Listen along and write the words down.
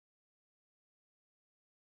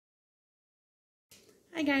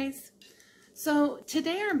Hi guys. So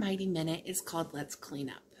today our Mighty Minute is called Let's Clean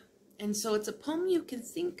Up. And so it's a poem you can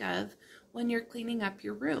think of when you're cleaning up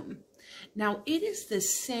your room. Now it is the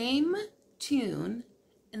same tune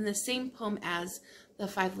and the same poem as the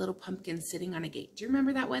 5 Little Pumpkins Sitting on a Gate. Do you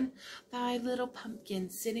remember that one? 5 little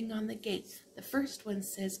pumpkins sitting on the gate. The first one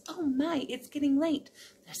says, "Oh my, it's getting late."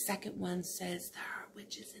 The second one says, "There are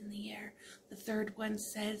witches in the air." The third one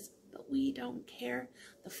says, "But we don't care."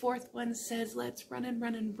 The fourth one says, "Let's run and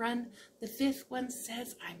run and run." The fifth one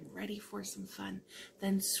says, "I'm ready for some fun."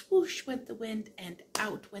 Then swoosh went the wind and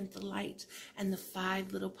out went the light, and the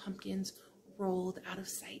 5 little pumpkins rolled out of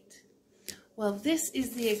sight. Well, this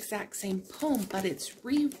is the exact same poem, but it's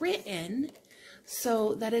rewritten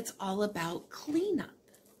so that it's all about cleanup,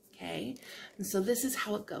 okay? And so this is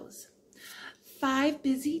how it goes. 5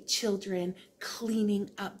 busy children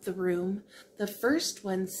cleaning up the room. The first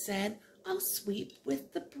one said, "I'll sweep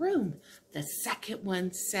with the broom." The second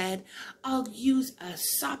one said, "I'll use a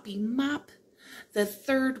soppy mop." The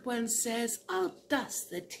third one says, "I'll dust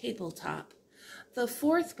the tabletop." The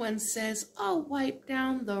fourth one says, "I'll wipe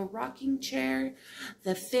down the rocking chair."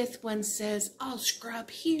 The fifth one says, "I'll scrub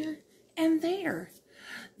here and there."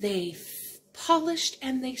 They polished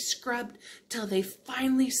and they scrubbed till they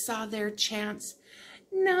finally saw their chance.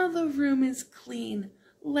 Now the room is clean.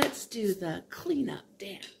 Let's do the cleanup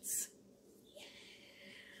dance. Yeah.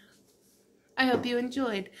 I hope you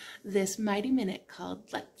enjoyed this Mighty Minute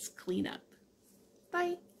called Let's Clean Up.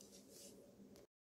 Bye.